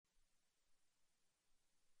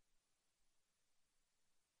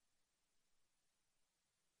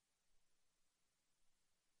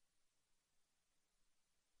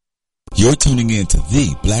You're tuning in to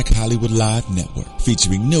the Black Hollywood Live Network,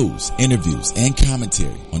 featuring news, interviews, and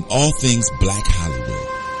commentary on all things Black Hollywood.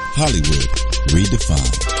 Hollywood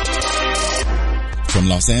redefined. From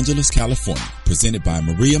Los Angeles, California, presented by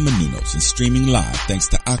Maria Menounos and streaming live thanks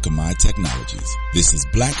to Akamai Technologies. This is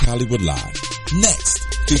Black Hollywood Live. Next,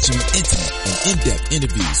 featuring intimate and in-depth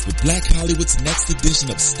interviews with Black Hollywood's next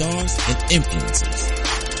edition of stars and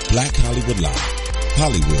influencers. Black Hollywood Live.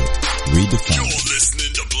 Hollywood redefined. You're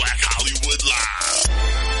listening to Black Hollywood Live.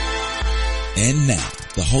 And now,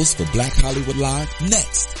 the host for Black Hollywood Live,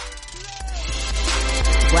 next.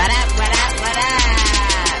 What up, what up, what up?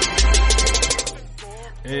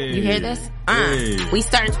 Hey. You hear this? Hey. We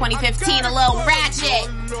started 2015 a little ratchet.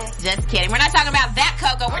 Just kidding. We're not talking about that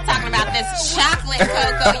cocoa. We're talking about this chocolate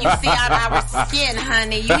cocoa you see on our skin,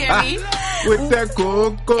 honey. You hear me? With that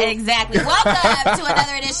cocoa. Exactly. Welcome to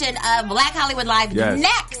another edition of Black Hollywood Live. Yes.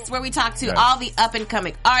 Next, where we talk to all the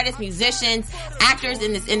up-and-coming artists, musicians, actors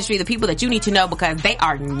in this industry, the people that you need to know because they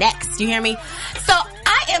are next. You hear me? So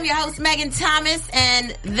I am your host, Megan Thomas,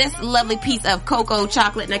 and this lovely piece of cocoa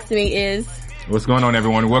chocolate next to me is... What's going on,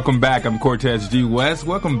 everyone? Welcome back. I'm Cortez G. West.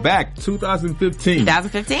 Welcome back. 2015.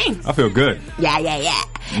 2015. I feel good. Yeah.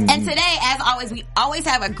 And today, as always, we always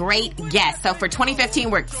have a great guest. So for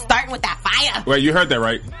 2015, we're starting with that fire. Well, you heard that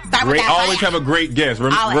right. Start with that always fire. have a great guest.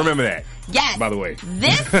 Always. Remember that. Yes. By the way.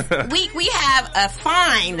 This week we have a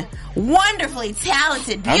fine, wonderfully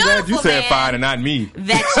talented, I'm beautiful glad you said man fine and not me.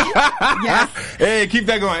 That you, yes. Hey, keep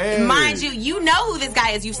that going. Hey. Mind you know who this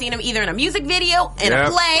guy is. You've seen him either in a music video, in a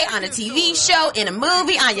play, on a TV show, in a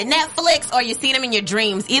movie, on your Netflix, or you've seen him in your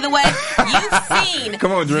dreams. Either way, you've seen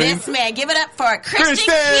Come on, Dream. this man. Give it up for Christian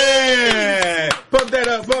Keys. Bump that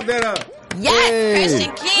up. Bump that up. Yes, Hey.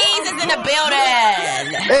 Christian Keys is in the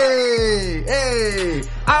building. Hey,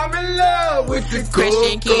 I'm in love with the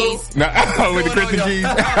Christian Keys. No, with the Christian Keys.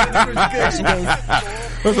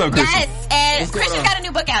 What's up, Christian? Yes, and Christian's got a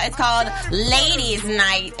new book out. It's called Ladies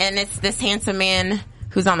Night, and it's this handsome man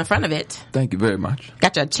who's on the front of it. Thank you very much.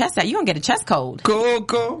 Got your chest out. You gonna get a chest cold.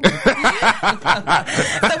 Coco. So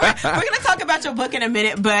we're gonna talk about your book in a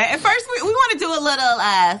minute, but at first we want to do a little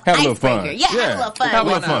Have a little fun. icebreaker. Yeah, have a little fun. Have a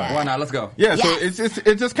little fun. Why not? Let's go. Yeah, so Yes.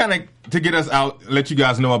 it's just kind of to get us out, let you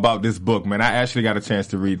guys know about this book, man. I actually got a chance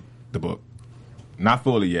to read the book. Not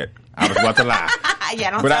fully yet. I was about to lie.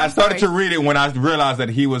 Yeah, don't But tell I the started to story. read it when I realized that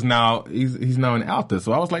he's now an author.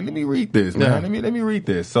 So I was like, let me read this, man. Yeah. Let me read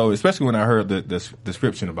this. So especially when I heard the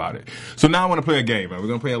description about it. So now I want to play a game, man. We're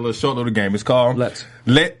going to play a little short little game. It's called Let's.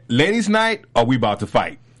 Ladies Night or We About to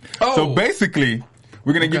Fight. Oh. So basically,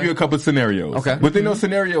 we're going to give you a couple of scenarios. Okay. Within those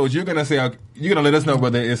scenarios, you're going to say, you're going to let us know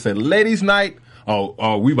whether it's a ladies night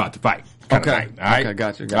or we about to fight. Kind Okay. of night, all right? Okay,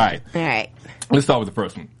 gotcha. All right. All right. Let's start with the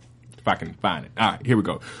first one, if I can find it. All right, here we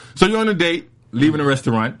go. So you're on a date, leaving a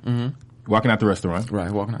restaurant, walking out the restaurant. Right,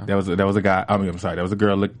 walking out. That was a guy. I'm sorry. That was a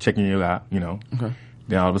girl checking you out. You know. Okay.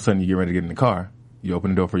 Then all of a sudden you get ready to get in the car. You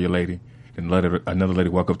open the door for your lady, and another lady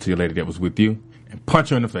walk up to your lady that was with you and punch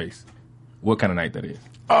her in the face. What kind of night that is?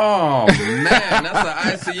 Oh man,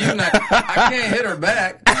 that's an ICU night. I can't hit her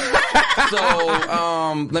back.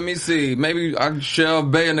 So let me see. Maybe I can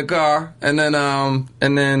shove Bay in the car, and then I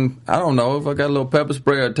don't know if I got a little pepper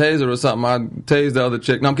spray or taser or something. I tase the other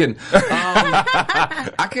chick. No, I'm kidding.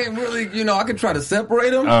 I can't really, I can try to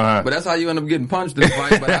separate them, but that's how you end up getting punched in the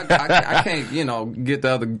fight. But I can't, get the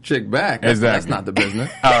other chick back. That's not the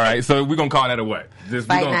business. All right, so we're gonna call that a what? Just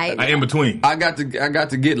Fight night. In between. I got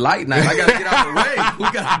to get light night. I got to get out of the way.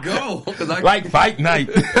 We got to go. Like fight night.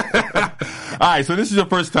 All right, so this is your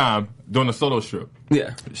first time doing a solo strip.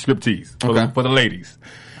 Yeah. Striptease Okay. for the ladies.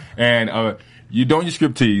 And you're doing your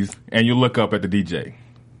striptease, and you look up at the DJ.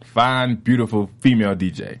 Fine, beautiful female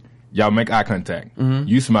DJ. Y'all make eye contact.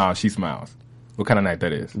 You smile, she smiles. What kind of night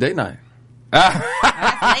that is? Date night. That's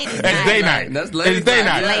ladies It's night. day night. That's ladies' It's day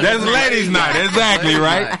night. night. That's ladies' night. Exactly,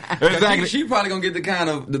 right? Exactly. She probably gonna get the kind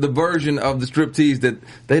of the version of the striptease that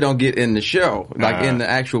they don't get in the show, like in the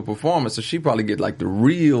actual performance. So she probably get like the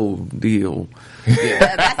real deal.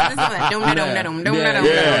 Yeah. That's the one.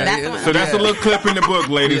 That's the one. So that's a little clip in the book,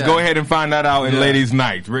 ladies. Yeah. Go ahead and find that out in Yeah. Ladies'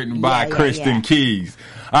 Night, written by Christian Keys.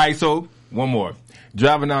 All right, so one more.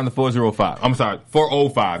 Driving down the 405. I'm sorry,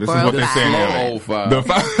 405. This is what they're saying there.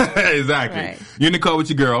 405. Exactly. Right. You're in the car with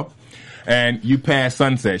your girl, and you pass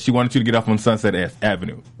Sunset. She wanted you to get off on Sunset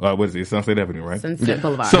Avenue. What is it? Sunset Avenue, right? Sunset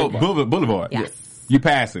Boulevard. So Boulevard. Yes. You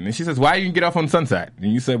passing, and she says, "Why you can get off on Sunset?"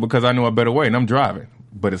 And you say, "Because I know a better way, and I'm driving."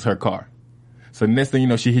 But it's her car. So next thing you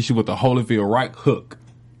know, she hits you with a Holyfield right hook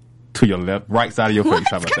to your right side of your face.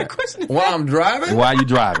 How about that? While I'm driving? Why are you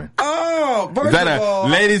driving? Oh, Is first that of a all,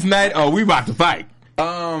 ladies' night or we about to fight?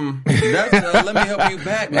 That's a let me help you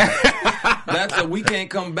back night. That's a we can't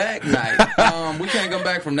come back night. We can't come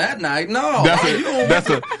back from that night. No,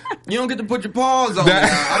 you don't get to put your paws on me.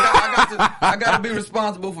 I got to be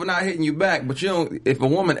responsible for not hitting you back. But if a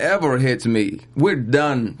woman ever hits me, we're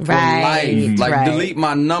done for life. Like delete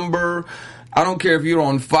my number. I don't care if you're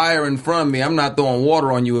on fire in front of me. I'm not throwing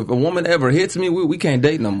water on you. If a woman ever hits me, we can't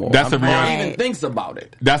date no more. That's Or even thinks about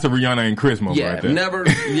it. That's a Rihanna and Chris moment right there. Never.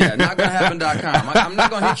 Yeah, not gonna happen.com. I'm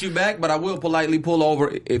not gonna hit you back, but I will politely pull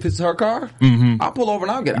over if it's her car. Mm-hmm. I'll pull over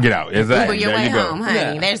and I'll get out. Get out. Exactly. Uber your way home, honey.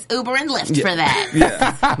 Yeah. There's Uber and Lyft for that.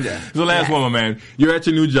 Yeah. So last one, my man. You're at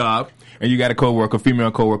your new job and you got a coworker,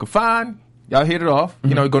 female coworker. Fine. Y'all hit it off.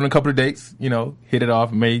 You know, go on a couple of dates. You know, hit it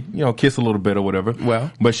off. May kiss a little bit or whatever.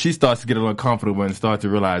 Well, but she starts to get a little uncomfortable and start to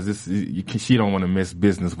realize she don't want to miss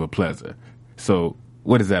business for pleasure. So,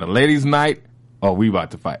 what is that? A ladies' night, or we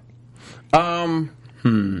about to fight? You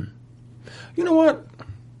know what?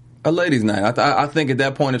 A ladies' night. I think at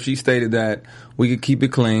that point, if she stated that we could keep it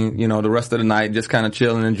clean, the rest of the night, just kind of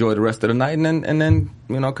chill and enjoy the rest of the night, and then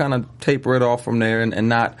kind of taper it off from there, and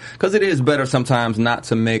not, because it is better sometimes not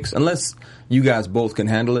to mix unless you guys both can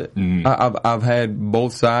handle it. I've had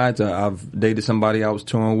both sides. I've dated somebody I was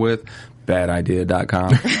touring with.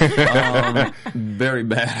 Badidea.com. Very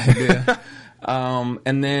bad idea.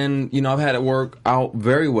 And then, I've had it work out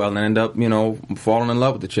very well and end up, falling in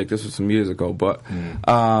love with the chick. This was some years ago, but,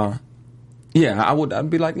 I'd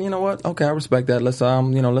be like, you know what? Okay, I respect that.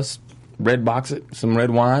 Let's red box it, some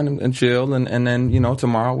red wine and chill. And then,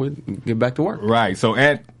 tomorrow we'll get back to work. Right. So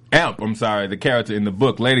Amp, the character in the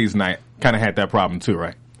book, Ladies Night, kind of had that problem too,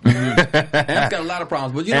 right? Amp's got a lot of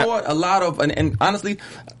problems, but you know what? A lot of, and honestly,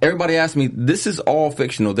 everybody asks me, this is all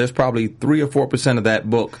fictional. There's probably 3 or 4% of that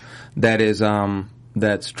book that is,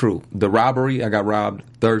 that's true. The robbery, I got robbed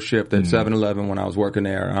third shift at 7-Eleven when I was working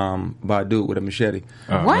there, by a dude with a machete.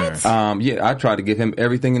 What? I tried to give him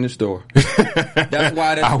everything in the store. That's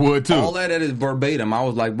why I would too. All that is verbatim. I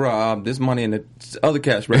was like, bro, this money in the other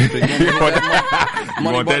cash register. You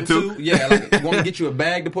want that too? Yeah, like, want to get you a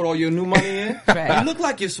bag to put all your new money in? Right. You look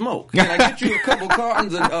like you smoke. Can I get you a couple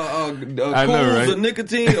cartons of Coles or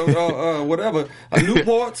nicotine or whatever,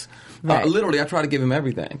 Newports? Right. Literally, I try to give him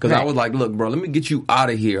everything because I was like, "Look, bro, let me get you out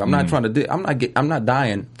of here. I'm not trying to. I'm not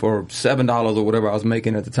dying for $7 or whatever I was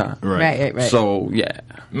making at the time. Right. So yeah,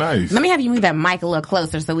 nice. Let me have you move that mic a little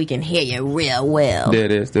closer so we can hear you real well. There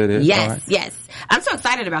it is. Yes. I'm so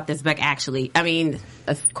excited about this book. Actually, I mean,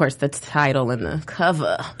 of course, the title and the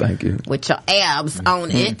cover. Thank you. With your abs on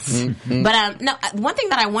it. But no, one thing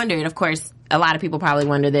that I wondered, of course, a lot of people probably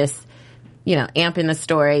wonder this. Amp in the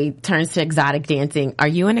story turns to exotic dancing. Are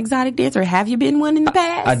you an exotic dancer? Have you been one in the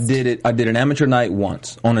past? I did it. I did an amateur night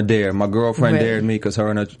once on a dare. My girlfriend dared me because her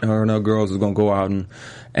and her girls was gonna go out and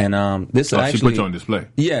this actually. She put you on display.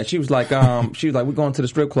 Yeah, she was like, we're going to the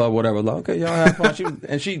strip club, or whatever. Like, okay, y'all have fun.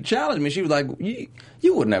 She challenged me. She was like,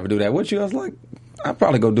 you would never do that, would you? I was like, I'd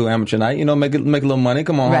probably go do amateur night, make a little money.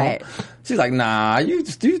 Come on. Right. She's like, nah, you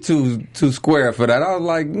too square for that. I was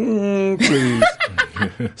like, please.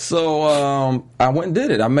 So I went and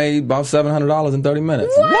did it. I made about $700 in 30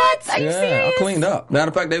 minutes. What? Are you serious? I cleaned up. Matter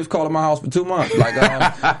of fact, they was calling my house for 2 months.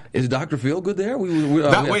 Like, is Dr. Feelgood there?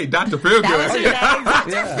 Wait, Dr. Feelgood.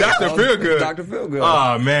 Dr. Feelgood. Dr. Feelgood.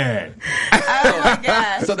 Oh man. Oh my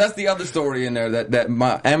gosh. So that's the other story in there. That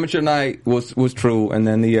my amateur night was true, and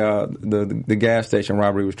then the gas station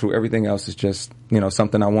robbery was true. Everything else is just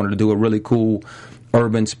something I wanted to do, a really cool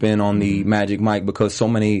urban spin on the Magic Mike, because so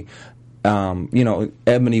many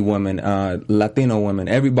ebony women, Latino women,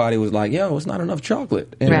 everybody was like, yo, it's not enough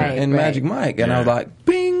chocolate in Magic Mike. And I was like,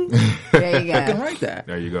 bing. There you go. I can write that.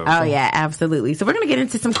 There you go. Oh, yeah, absolutely. So we're going to get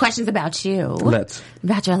into some questions about you.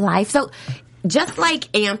 About your life. So just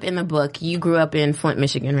like Amp in the book, you grew up in Flint,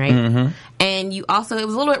 Michigan, right? Mm-hmm. And you also, it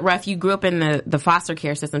was a little bit rough. You grew up in the foster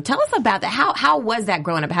care system. Tell us about that. How was that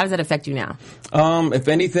growing up? How does that affect you now? If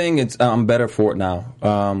anything, I'm better for it now.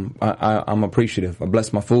 I'm appreciative. I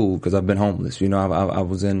bless my food because I've been homeless. I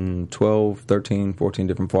was in 12, 13, 14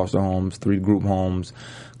 different foster homes, 3 group homes,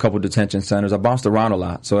 a couple detention centers. I bounced around a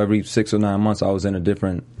lot. So every 6 or 9 months, I was in a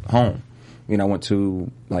different home. I went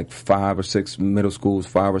to like 5 or 6 middle schools,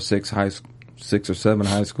 5 or 6 6 or 7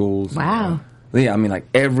 high schools. Wow. Yeah, I mean, like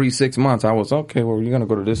every 6 months I was, okay, well, you're going to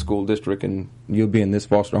go to this school district and you'll be in this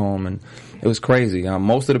foster home. And it was crazy.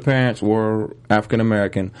 Most of the parents were African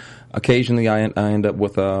American. Occasionally I end up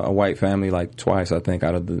with a white family, like twice, I think,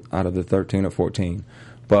 out of the 13 or 14.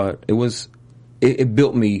 But it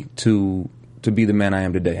built me to be the man I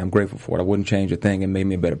am today. I'm grateful for it. I wouldn't change a thing. It made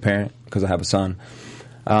me a better parent because I have a son.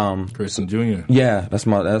 Christian Jr. Yeah, that's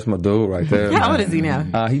my dude right there. How old is he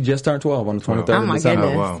now? He just turned 12 on the 23rd Oh of my December.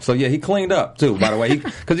 goodness. Wow. So yeah, he cleaned up too, by the way,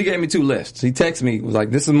 because he gave me 2 lists. He texted me, was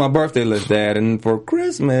like, "This is my birthday list, Dad, and for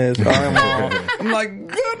Christmas." I'm like,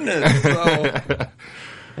 goodness. So,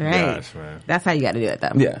 Right. Gosh, man. That's how you got to do it,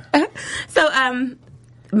 though. yeah. So,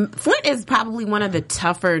 Flint is probably one of the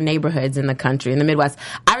tougher neighborhoods in the country, in the Midwest.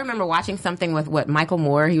 I remember watching something with Michael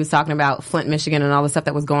Moore. He was talking about Flint, Michigan, and all the stuff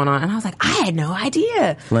that was going on, and I was like, I had no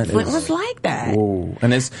idea Flint was like that. Whoa.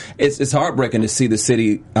 And it's heartbreaking to see the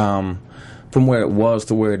city from where it was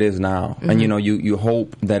to where it is now. Mm-hmm. And you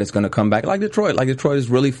hope that it's going to come back like Detroit. Like Detroit is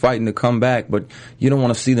really fighting to come back, but you don't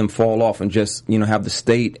want to see them fall off and just have the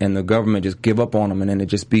state and the government just give up on them, and then it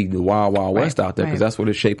just be the wild west out there, because that's what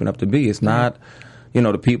it's shaping up to be. It's not.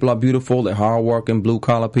 The people are beautiful. They're hardworking, blue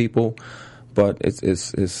collar people, but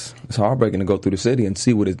it's heartbreaking to go through the city and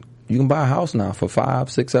see you can buy a house now for $5,000,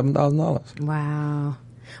 $6,000, $7,000. Wow.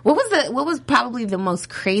 What was probably the most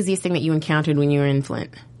craziest thing that you encountered when you were in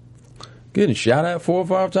Flint? Getting shot at 4 or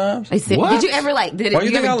 5 times. Did you ever did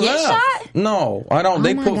you ever get shot? No, I don't.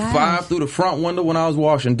 They put gosh. 5 through the front window when I was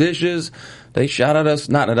washing dishes. They shot at us,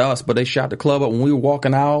 not at us, but they shot the club up when we were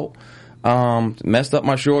walking out. Messed up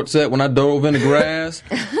my short set when I dove in the grass.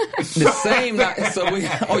 The same night, I was killing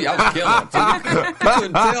them. So you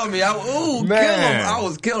couldn't tell me. Kill them. I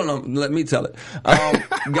was killing them. Let me tell it.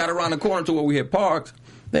 Got around the corner to where we had parked.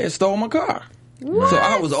 They had stole my car. What? So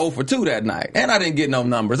I was 0 for 2 that night, and I didn't get no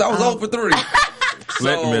numbers. I was 0 for 3.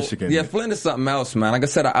 Flint, Michigan. Yeah, Flint is something else, man. Like I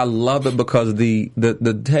said, I love it because the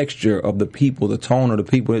texture of the people, the tone of the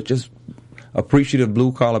people, it's just appreciative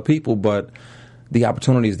blue collar people, but the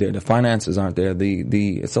opportunities there, the finances aren't there.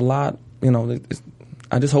 It's a lot,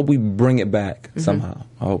 I just hope we bring it back somehow.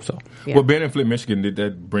 I hope so. Yeah. Well, being in Flint, Michigan, did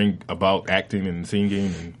that bring about acting and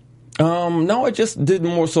singing? No, it just did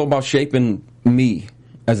more so about shaping me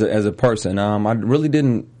as a person. I really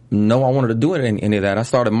didn't know I wanted to do any of that. I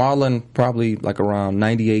started modeling probably like around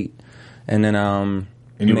 98, and then And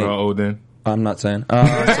you were how old then? I'm not saying. So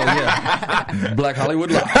yeah, Black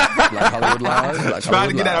Hollywood Live. Black Hollywood Live. Trying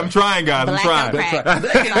to get that. I'm trying, guys. I'm trying.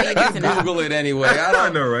 They can Google it anyway. I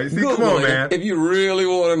know, right? See, Google come on, it. man. If you really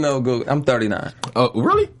want to know, Google. I'm 39. Oh,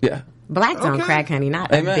 really? Yeah. Black don't crack, honey,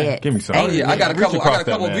 not a bit. Give me some. Oh yeah, I got a couple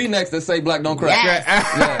that, V-necks that say "Black don't crack." Yes. I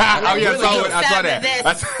saw that.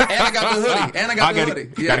 And I got the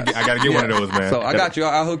hoodie. I gotta get one of those, man. So I got you.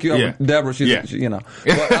 I'll hook you up with Deborah. She's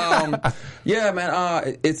But yeah,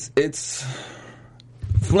 man. It's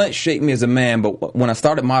Flint shaped me as a man. But when I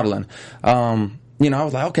started modeling, I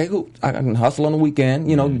was like, okay, cool. I can hustle on the weekend.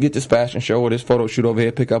 Get this fashion show or this photo shoot over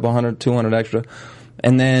here, pick up 100, 200 extra.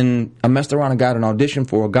 And then I messed around and got an audition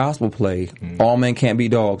for a gospel play, All Men Can't Be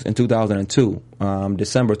Dogs, in 2002,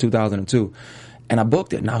 December 2002. And I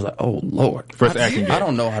booked it, and I was like, oh, Lord. First acting gig. I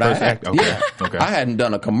don't know how to act. Okay. Yeah. Okay. I hadn't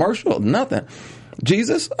done a commercial, nothing.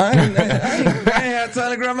 Jesus, I ain't had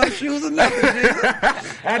time to grab my shoes or nothing, Jesus.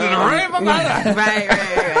 Out of the rain of my life.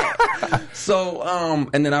 Right. So,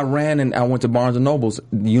 and then I ran and I went to Barnes & Nobles,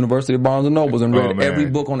 the University of Barnes & Nobles, and read every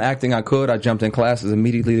book on acting I could. I jumped in classes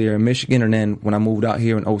immediately there in Michigan, and then when I moved out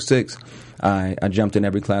here in 2006, I jumped in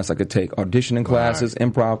every class I could take. Auditioning classes,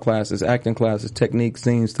 improv classes, acting classes, technique,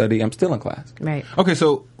 scene study. I'm still in class. Right. Okay,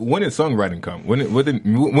 so when did songwriting come? When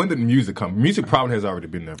did music come? Music probably has already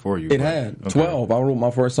been there for you. It had. Okay. 12. I wrote my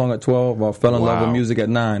first song at 12. I fell in love with music at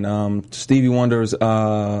 9. Stevie Wonder's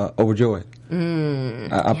Overjoyed.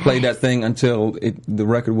 I played that thing until the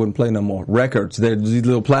record wouldn't play no more. Records, they're these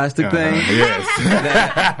little plastic things.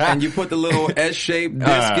 Yes. And you put the little S-shaped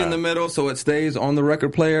disc in the middle so it stays on the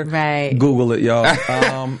record player. Right. Google it, y'all.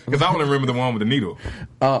 Because I only remember the one with the needle.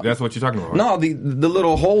 That's what you're talking about. No, the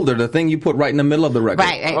little holder, the thing you put right in the middle of the record.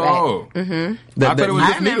 Right. Oh. Mm-hmm. I thought it was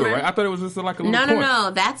just needle, right? I thought it was just like a little point.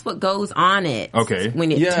 No. That's what goes on it. Okay.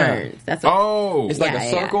 When it turns. That's it's like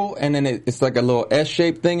a circle, and then it's like a little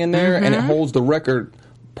S-shaped thing in there, and it holds the record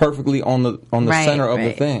perfectly on the center of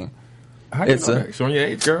the thing. How you know that? Showing your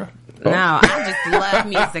age, girl? No, I just love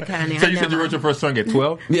music, honey. So you said you wrote your first song at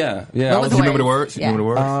 12? Yeah. Do you remember the words? Yeah. You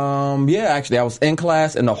remember the words? Yeah, actually, I was in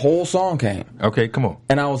class and the whole song came. Okay, come on.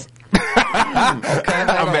 And I was... I'm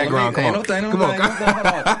background. Come on. Come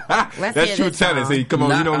on. That's you telling. See, come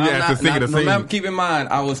on. You don't have to sing it or sing. Remember, keep in mind,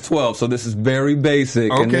 I was 12, so this is very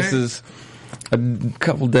basic, and this is a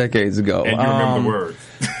couple decades ago. And you remember the words.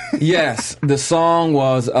 Yes, the song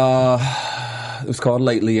was it was called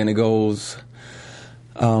Lately, and it goes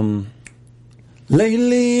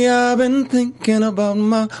lately I've been thinking about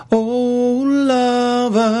my old love.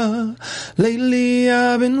 lover. Lately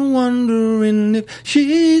I've been wondering if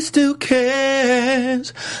she still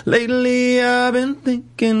cares. Lately I've been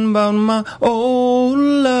thinking about my old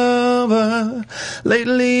lover.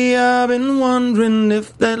 Lately I've been wondering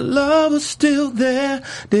if that love was still there.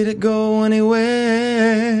 Did it go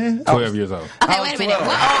anywhere? 12 years old. Okay, wait a minute.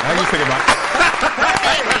 How you think about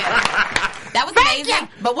That was amazing.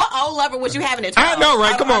 But what old lover was you having at 12? I know,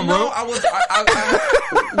 right? Come on, bro.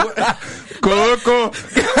 Coco.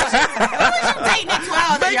 Dating at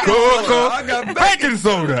 12. Coco. I got Baking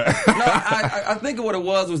soda. No, I think what it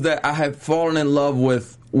was that I had fallen in love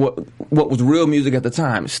with what was real music at the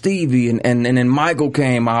time. Stevie and then Michael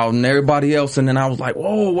came out and everybody else, and then I was like,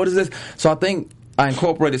 whoa, what is this? So I think I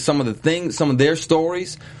incorporated some of their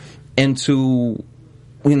stories into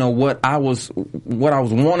what I was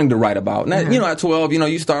wanting to write about. Now, at 12,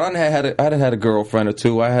 you start. I had a girlfriend or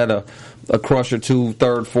two. I had a crush or two,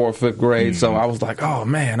 3rd, 4th, 5th grade. So I was like, oh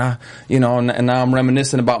man, and now I'm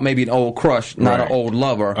reminiscing about maybe an old crush, not an old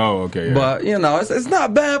lover. Oh, okay. Yeah. But it's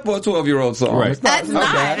not bad for a 12-year-old song. Right. That's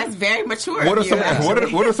not. bad. That's very mature. What are some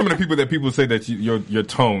of the people that people say that your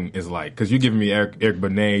tone is like? Because you're giving me Eric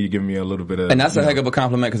Benet, you're giving me a little bit of, and that's a heck of a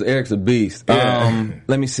compliment because Eric's a beast. Yeah.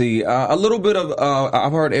 Let me see, a little bit of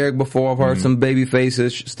I've heard Eric before. I've heard some baby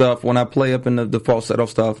faces stuff. When I play up in the falsetto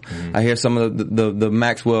stuff, I hear some of the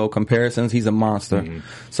Maxwell comparisons. He's a monster.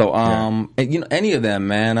 So and, any of them,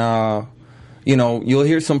 man. You'll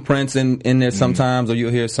hear some Prince in there sometimes, or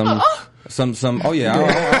you'll hear some. Oh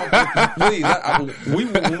yeah, please.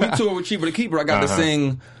 When we toured with Cheaper to Keeper, I got to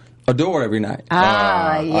sing Adore every night.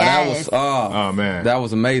 Yes. Oh man, that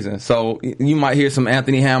was amazing. So you might hear some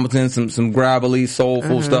Anthony Hamilton, some gravelly,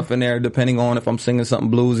 soulful stuff in there, depending on if I'm singing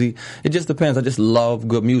something bluesy. It just depends. I just love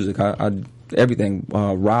good music. I everything,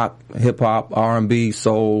 rock, hip hop, R&B,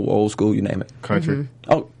 soul, old school, you name it. Country.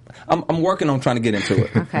 Oh, I'm working on trying to get into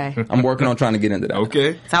it. Okay. I'm working on trying to get into that.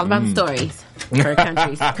 Okay. It's all about the stories for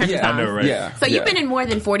country Yeah, I know, songs. right? Yeah. So you've been in more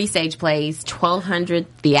than 40 stage plays,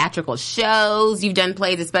 1,200 theatrical shows. You've done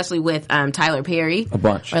plays, especially with Tyler Perry. A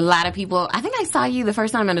bunch. A lot of people. I think I saw you the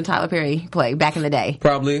first time in a Tyler Perry play back in the day.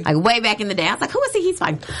 Probably. Like way back in the day. I was like, who is he? He's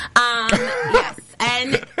fine. Yes.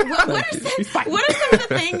 And what are some of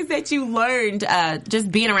the things that you learned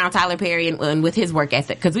just being around Tyler Perry and with his work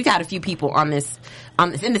ethic? Because we got a few people on this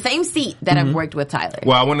in the same seat that have worked with Tyler.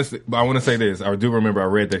 Well, I want to say this. I do remember I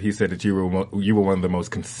read that he said that you were one of the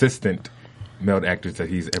most consistent male actors that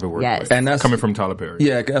he's ever worked with, and that's coming from Tyler Perry.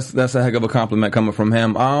 Yeah, that's a heck of a compliment coming from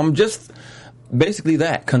him. Just basically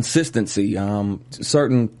that consistency,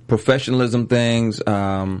 certain professionalism things,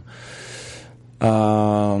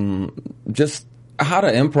 just how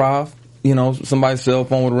to improv. Somebody's cell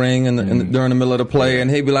phone would ring during the middle of the play,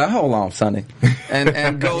 and he'd be like, "Hold on, Sonny,"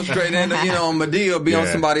 and go straight into Medea be on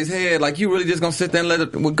somebody's head. Like, you really just gonna sit there and let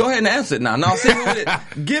it? Well, go ahead and answer it now. No, see with it.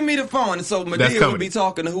 Give me the phone. And so Medea would be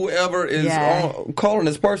talking to whoever is calling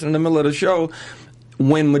this person in the middle of the show.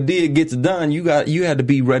 When Medea gets done, you had to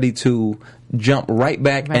be ready to jump right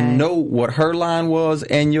back and know what her line was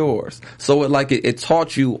and yours. So it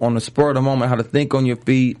taught you on the spur of the moment how to think on your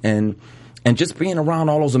feet and just being around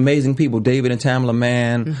all those amazing people, David and Tamela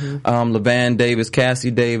Mann, LaVan Davis, Cassie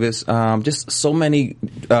Davis, just so many,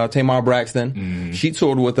 Tamar Braxton. She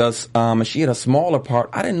toured with us, and she had a smaller part.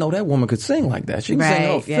 I didn't know that woman could sing like that. She could sing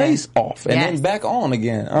her face off and then back on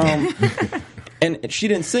again. And she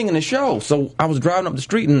didn't sing in the show, so I was driving up the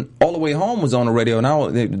street, and All the Way Home was on the radio,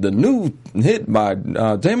 and the new hit by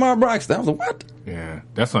Tamar Braxton. I was like, what? Yeah,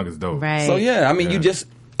 that song is dope. Right. So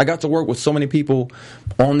I got to work with so many people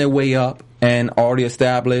on their way up and already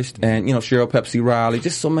established, and Cheryl Pepsi Riley,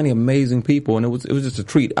 just so many amazing people, and it was just a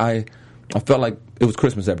treat. I felt like it was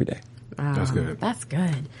Christmas every day. That's good. That's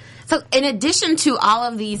good. So, in addition to all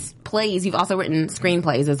of these plays, you've also written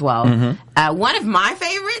screenplays as well. One of my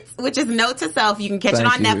favorites, which is Note to Self, you can catch it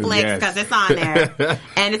on Netflix because it's on there,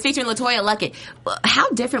 and it's featuring LaToya Luckett. How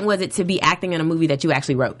different was it to be acting in a movie that you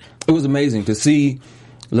actually wrote? It was amazing to see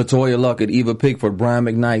LaToya Luckett, Eva Pigford, Brian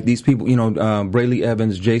McKnight, these people, Brayley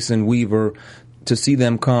Evans, Jason Weaver, to see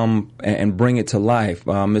them come and bring it to life.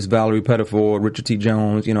 Miss Valerie Pettiford, Richard T.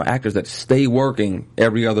 Jones, actors that stay working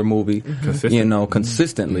every other movie,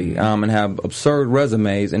 consistently, and have absurd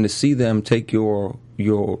resumes, and to see them take your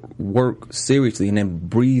work seriously and then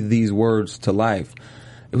breathe these words to life.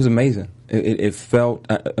 It was amazing. It felt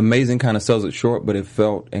amazing, kind of sells it short, but it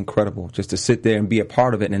felt incredible just to sit there and be a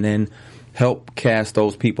part of it and then help cast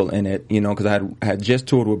those people in it, because I had just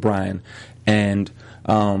toured with Brian, and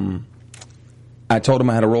I told him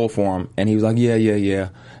I had a role for him, and he was like, yeah.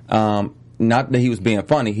 not that he was being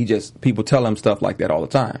funny. People tell him stuff like that all the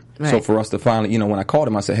time. Right. So for us to finally, when I called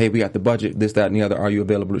him, I said, hey, we got the budget, this, that, and the other. Are you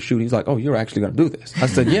available to shoot? He's like, oh, you're actually going to do this. I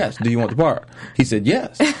said, yes. Do you want the part? He said,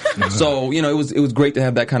 yes. So, it was great to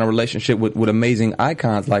have that kind of relationship with amazing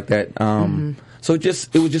icons like that. So it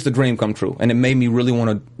was just a dream come true. And it made me really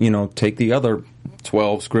want to, take the other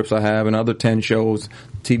 12 scripts I have and other 10 shows,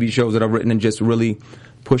 TV shows that I've written, and just really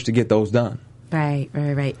push to get those done. Right.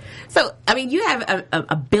 So, I mean, you have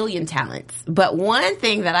a billion talents, but one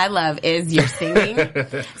thing that I love is your singing.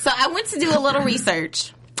 So I went to do a little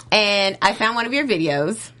research, and I found one of your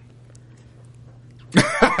videos.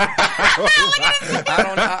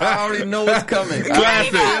 I already know what's coming.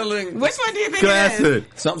 Classic. Which one do you think Classic. it is?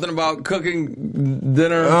 Something about cooking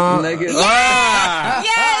dinner naked. Yes.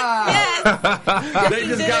 They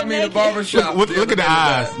just got me in the barbershop. Look at the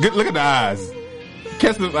eyes. Look at the eyes.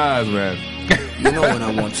 Catch the eyes, man. You know what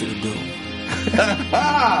I want you to do.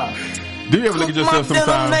 Do you ever look at yourself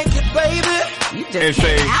sometimes You just and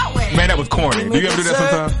say, came out with it. man, that was corny? Do you ever do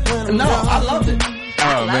that sometimes? No, I loved it.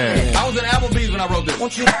 Oh, man. I was in Applebee's when I wrote this.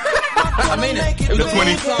 I mean it. It was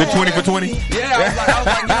The 20 for 20? Yeah, I was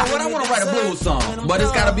like, you know what? I want to write a blues song, but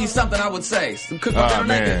it's got to be something I would say. Cook Oh, dinner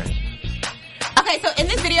man. naked. Okay, so in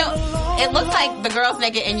this video, it looks like the girl's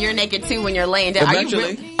naked and you're naked too when you're laying down.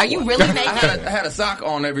 Eventually. Are you really naked? I had a sock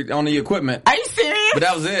on on the equipment, Are you serious? but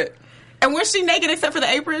that was it. And was she naked except for the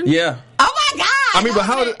apron? Yeah. Oh my God! I mean, but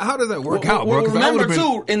how does that work out, bro? Well, 'Cause I remember would've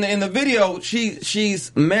been- too, in the video,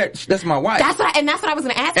 she's married. That's my wife. That's what I was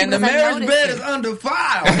going to ask you. And the because I marriage noticed bed it. is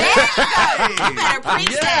undefiled. There you go. You better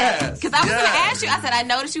preach that. Yes, Because I was going to yes. ask you. I said I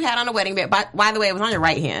noticed you had on a wedding bed. By the way, it was on your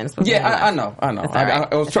right hand. It's supposed to be Yeah, on your I left. know. That's all right.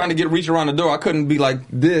 I was trying to reach around the door. I couldn't be like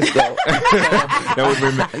this though. That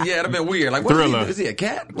would've been Yeah, it'd have been weird. Like, what Thriller. is he a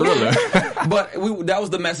cat? Thriller. But that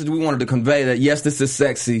was the message we wanted to convey. That yes, this is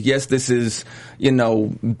sexy. Yes, this is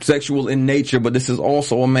sexual in nature. But this is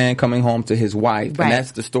also a man coming home to his wife, Right. and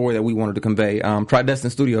that's the story that we wanted to convey. Tridestin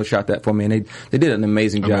Studios shot that for me, and they did an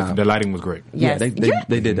amazing job. The lighting was great. Yes. Yeah,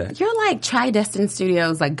 they did that. You're like Tridestin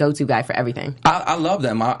Studios, like go-to guy for everything. I love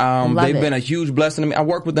them. They've been a huge blessing to me. I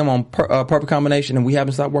worked with them on Perfect Combination, and we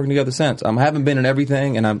haven't stopped working together since. I haven't been in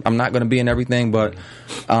everything, and I'm not going to be in everything, but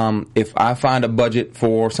if I find a budget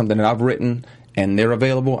for something that I've written and they're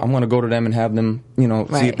available, I'm going to go to them and have them, see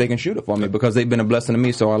Right. if they can shoot it for me, because they've been a blessing to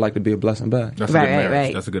me, so I like to be a blessing back. That's a Right, good right, marriage.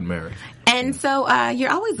 right. That's a good marriage. And so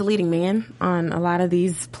you're always the leading man on a lot of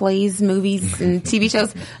these plays, movies, and TV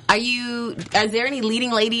shows. Is there any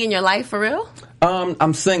leading lady in your life for real?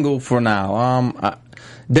 I'm single for now.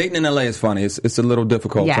 Dating in LA is funny. It's a little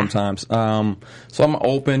difficult Yeah. sometimes. So I'm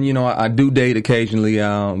open. I do date occasionally,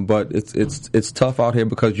 but it's tough out here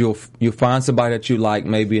because you'll find somebody that you like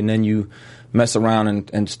maybe, and then you mess around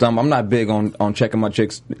and stumble. I'm not big on checking my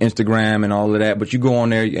chick's Instagram and all of that, but you go on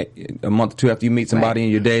there a month or two after you meet somebody Right.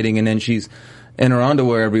 and you're dating, and then she's in her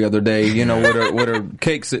underwear every other day, with her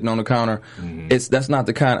cake sitting on the counter. That's not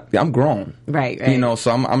the kind of, I'm grown. Right.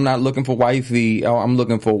 So I'm not looking for wifey. I'm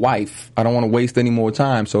looking for wife. I don't want to waste any more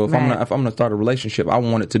time. So if I'm going to start a relationship, I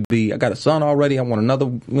want it to be, I got a son already. I want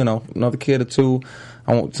another kid or two.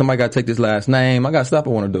 Somebody got to take this last name. I got stuff I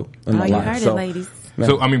want to do in my you life. heard So, it, ladies. man.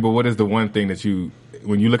 So, I mean, but what is the one thing that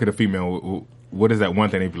when you look at a female, what is that one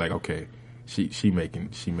thing they'd be like, okay, she making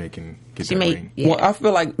get that ring? Yeah. Well, I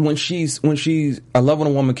feel like when she's, I love when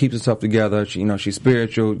a woman keeps herself together. She's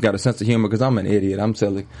spiritual, got a sense of humor, because I'm an idiot. I'm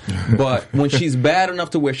silly. But when she's bad enough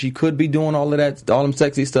to where she could be doing all of that, all them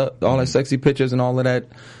sexy stuff, all that sexy pictures and all of that,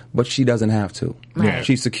 but she doesn't have to. Right.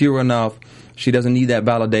 She's secure enough. She doesn't need that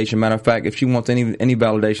validation. Matter of fact, if she wants any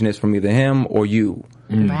validation, it's from either him or you.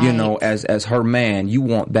 Right. As her man, you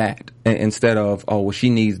want that instead of, she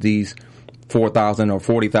needs these 4,000 or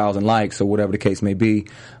 40,000 likes or whatever the case may be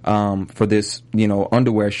for this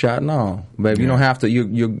underwear shot. No, baby, you don't have to.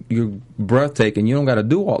 You're breathtaking. You don't got to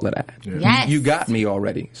do all of that. Yeah. Yes. You got me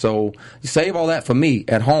already. So you save all that for me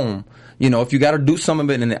at home. If you got to do some of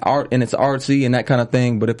it in the art and it's artsy and that kind of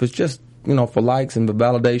thing, but if it's just for likes and for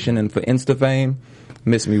validation and for Insta fame,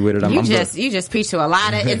 miss me with it. I'm good. You just preach to a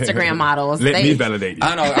lot of Instagram models. Let me validate you.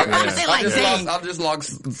 I know. Dang. I just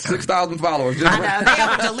lost 6,000 followers. I know. They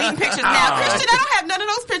are deleting pictures now. Christian, I don't have none of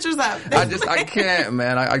those pictures up. I can't,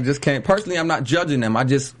 man. I just can't. Personally, I'm not judging them. I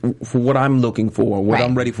just, for what I'm looking for, what Right.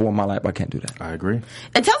 I'm ready for in my life, I can't do that. I agree.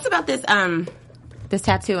 And tell us about this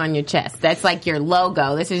tattoo on your chest. That's like your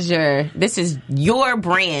logo. This is your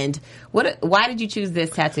brand. Why did you choose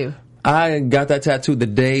this tattoo? I got that tattoo the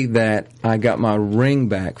day that I got my ring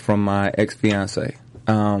back from my ex-fiance.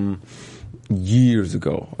 Years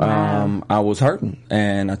ago. Wow. I was hurting,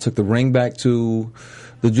 and I took the ring back to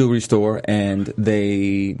the jewelry store, and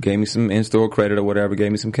they gave me some in-store credit or whatever,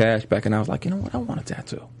 gave me some cash back, and I was like, you know what, I want a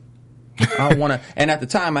tattoo. I want to, and at the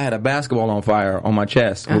time I had a basketball on fire on my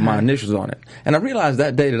chest with my initials on it. And I realized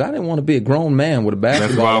that day that I didn't want to be a grown man with a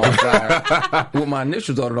basketball on fire with my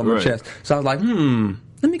initials on it on my chest. So I was like,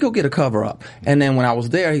 let me go get a cover up. And then when I was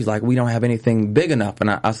there, he's like, we don't have anything big enough.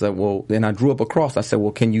 And I said, well, then I drew up a cross. I said,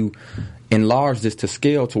 well, can you enlarge this to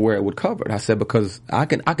scale to where it would cover it? I said, because I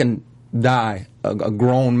can die a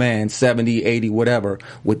grown man, 70, 80, whatever,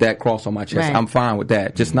 with that cross on my chest. Right. I'm fine with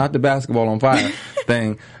that. Just not the basketball on fire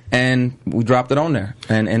thing. And we dropped it on there.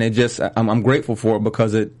 And it just, I'm grateful for it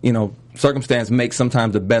because it, you know, circumstance makes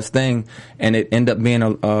sometimes the best thing, and it ended up being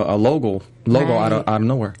a logo out of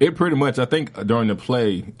nowhere. It pretty much, I think, during the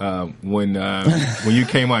play, when you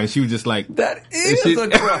came out, and she was just like, that is a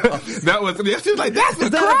cross. That was, she was like, that's a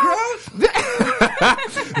cross?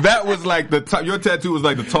 That was like the top, your tattoo was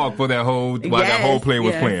like the talk for that whole, while that whole play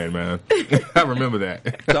was playing, man. I remember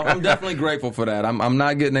that. So I'm definitely grateful for that. I'm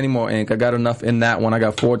not getting any more ink. I got enough in that one. I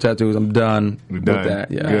got 4 tattoos. I'm done with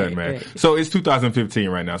that. Yeah. Good, man. Right. So it's 2015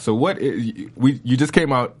 right now. So you just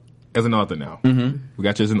came out as an author now. Mm-hmm. We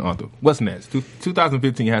got you as an author. What's next?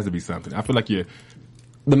 2015 has to be something. I feel like you're...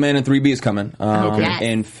 The Man in 3B is coming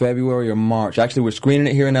in February or March. Actually, we're screening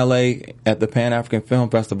it here in L.A. at the Pan-African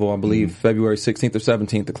Film Festival, I believe, February 16th or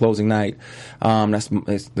 17th, the closing night.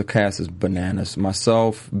 The cast is bananas.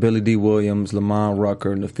 Myself, Billy D. Williams, Lamont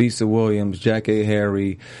Rucker, Nafisa Williams, Jack A.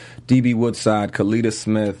 Harry, D.B. Woodside, Kalita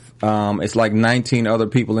Smith. It's like 19 other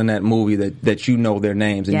people in that movie that you know their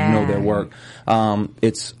names and you know their work.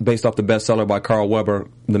 It's based off the bestseller by Carl Weber,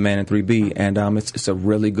 The Man in 3B, and it's a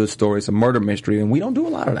really good story. It's a murder mystery, and we don't do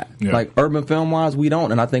a lot of that. Yeah. Like urban film-wise, we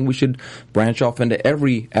don't, and I think we should branch off into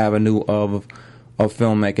every avenue of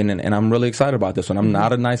filmmaking, and I'm really excited about this one. I'm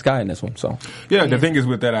not a nice guy in this one, so. Yeah, the thing is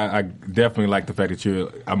with that, I definitely like the fact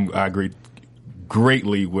that I agree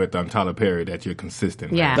greatly with Tyler Perry that you're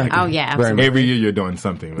consistent. Yeah. Right? Oh, yeah. Absolutely. Every year you're doing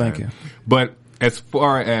something, man. Thank you. But as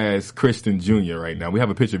far as Christian Jr. right now, we have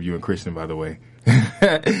a picture of you and Christian, by the way.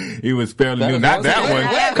 He was fairly new. Not that one.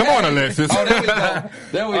 Yeah. Come on, Alexis. Oh, there we go.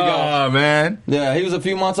 There we go. Oh, man. Yeah, he was a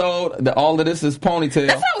few months old. All of this is ponytail.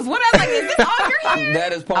 That's what I was like, is this all your hair?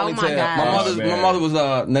 That is ponytail. Oh, my God. My mother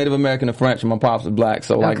was Native American and French, and my pops was black,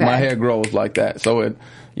 so like my hair grows like that. So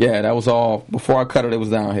that was all, before I cut it was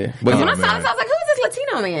down here. But when I saw this, I was like, who is this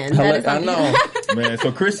Latino man? I know. Man,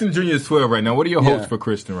 so Christian Jr. is 12 right now. What are your hopes for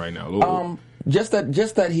Christian right now? Just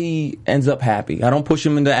that he ends up happy. I don't push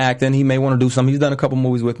him into acting. He may want to do something. He's done a couple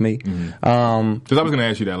movies with me. Because I was going to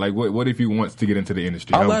ask you that. Like, what if he wants to get into the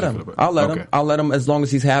industry? I'll let him. I'll let him as long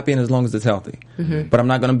as he's happy and as long as it's healthy. Mm-hmm. But I'm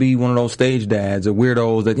not going to be one of those stage dads or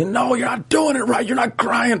weirdos that, you're not doing it right. You're not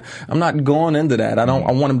crying. I'm not going into that. I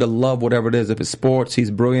want him to love whatever it is. If it's sports,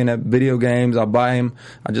 he's brilliant at video games. I'll buy him.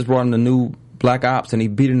 I just brought him the new Black Ops, and he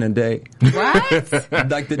beat it in a day. What?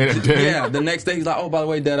 Like the next day he's like, oh, by the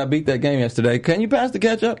way, Dad, I beat that game yesterday. Can you pass the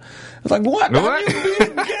ketchup? I was like, what? What? You beat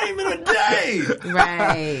a game in a day.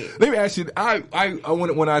 Right. Let me ask you.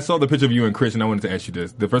 When I saw the picture of you and Christian, I wanted to ask you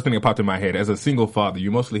this. The first thing that popped in my head, as a single father,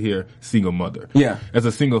 you mostly hear single mother. Yeah. As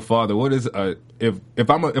a single father, what is if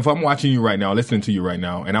I'm watching you right now, listening to you right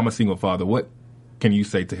now, and I'm a single father, what can you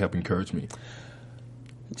say to help encourage me?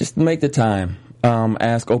 Just make the time.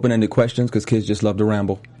 Ask open-ended questions, because kids just love to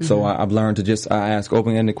ramble. Mm-hmm. So I've learned to just ask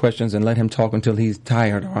open-ended questions and let him talk until he's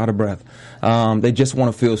tired or out of breath. They just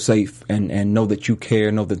want to feel safe and know that you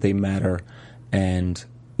care, know that they matter. And,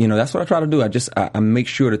 that's what I try to do. I make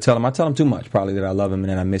sure to tell him. I tell him too much, probably, that I love him and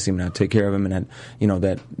that I miss him and I take care of him and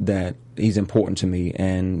that, that he's important to me.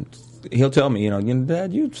 And he'll tell me,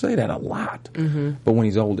 Dad, you say that a lot. Mm-hmm. But when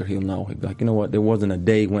he's older, he'll know. He'll be like, you know what? There wasn't a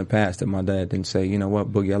day went past that my dad didn't say, you know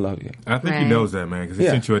what, Boogie, I love you. I think he knows that, man, because he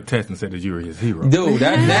sent you a text and said that you were his hero. Dude,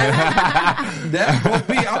 that would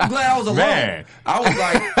be. I'm glad I was alone. Man. I was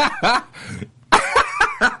like.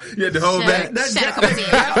 You had to hold that. That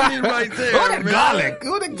got me right there. Oh, that garlic.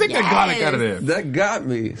 Take that garlic out of there. That got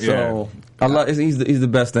me. So I love. He's the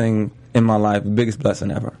best thing in my life. The biggest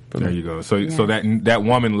blessing ever. There you go. So that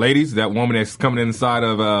woman, ladies, that woman that's coming inside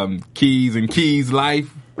of Keys and Keys'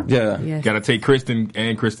 life. Yeah. Yes. Got to take Christian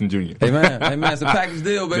and Christian Jr. Amen. It's a package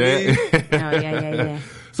deal, baby. Yeah.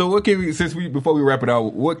 So what can we, before we wrap it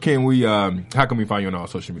out, how can we find you on all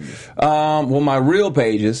social media? Well, my real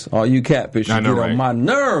pages, all you catfish, you get right? on my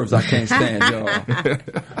nerves. I can't stand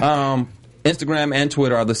y'all. Instagram and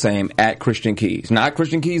Twitter are the same, at Christian Keys. Not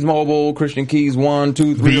Christian Keys Mobile, Christian Keys 1,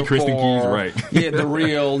 2, 3, The or Christian 4. Keys, right. Yeah, the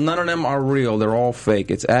real. None of them are real. They're all fake.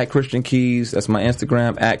 It's at Christian Keys. That's my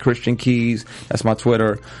Instagram, at Christian Keys. That's my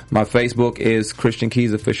Twitter. My Facebook is Christian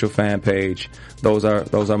Keys official fan page. Those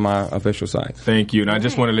are my official sites. Thank you. And I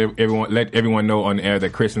just want to let everyone know on the air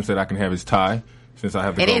that Christian said I can have his tie. Since I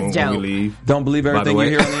have to It go is when we dope. leave. Don't believe everything you way.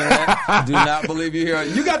 hear on the internet. Do not believe you hear.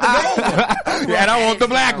 You got the gold one. Yeah, and I want the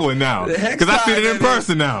black one now. Because I see it in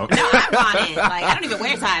person now. No, I want it. Like, I don't even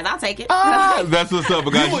wear ties. I'll take it. That's what's up,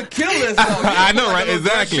 guys. You would kill this, though. I know, right?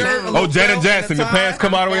 Exactly. Oh, Janet Jackson, the pants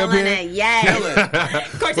come all the way up Feeling here. it, yes.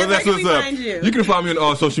 Cortez, Well, where that's can what's we up. find you? You can find me on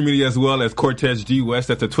all social media as well as Cortez G West.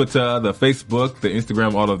 That's the Twitter, the Facebook, the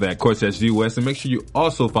Instagram, all of that. Cortez G West. And make sure you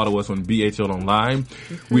also follow us on BHL Online.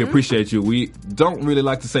 We appreciate you. We don't really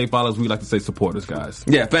like to say followers. We like to say supporters, guys.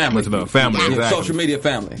 Yeah, family. Much love. Family, Yeah. exactly. Social media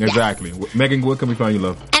family. Exactly. Megan, where can we find you,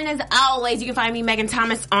 love? And as always, you can find me, Megan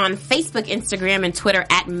Thomas, on Facebook, Instagram, and Twitter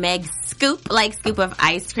at Meg Scoop, like scoop of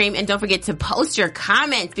ice cream. And don't forget to post your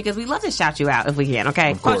comments because we love to shout you out if we can,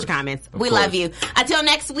 okay? Of course. Post your comments. Of We course. love you. Until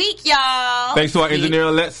next week, y'all. Thanks to our engineer,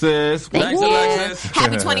 Alexis. Thanks, you. Alexis.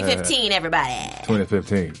 Happy 2015, everybody.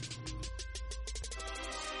 2015.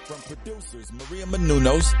 From producers Maria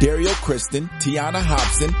Menounos, Dario Kristen, Tiana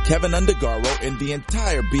Hobson, Kevin Undergaro, and the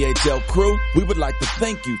entire BHL crew, we would like to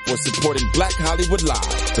thank you for supporting Black Hollywood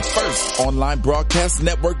Live, the first online broadcast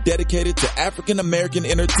network dedicated to African American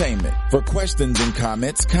entertainment. For questions and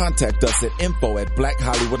comments, contact us at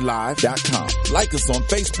info@blackhollywoodlive.com. Like us on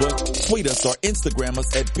Facebook, tweet us, or Instagram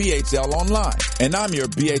us at BHL Online. And I'm your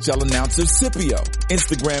BHL announcer, Scipio.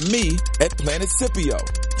 Instagram me at Planet Scipio.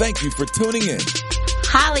 Thank you for tuning in.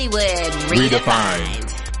 Hollywood Redefined.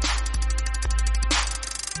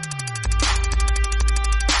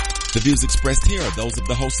 The views expressed here are those of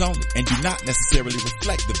the host only and do not necessarily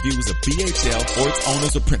reflect the views of BHL or its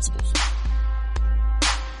owners or principals.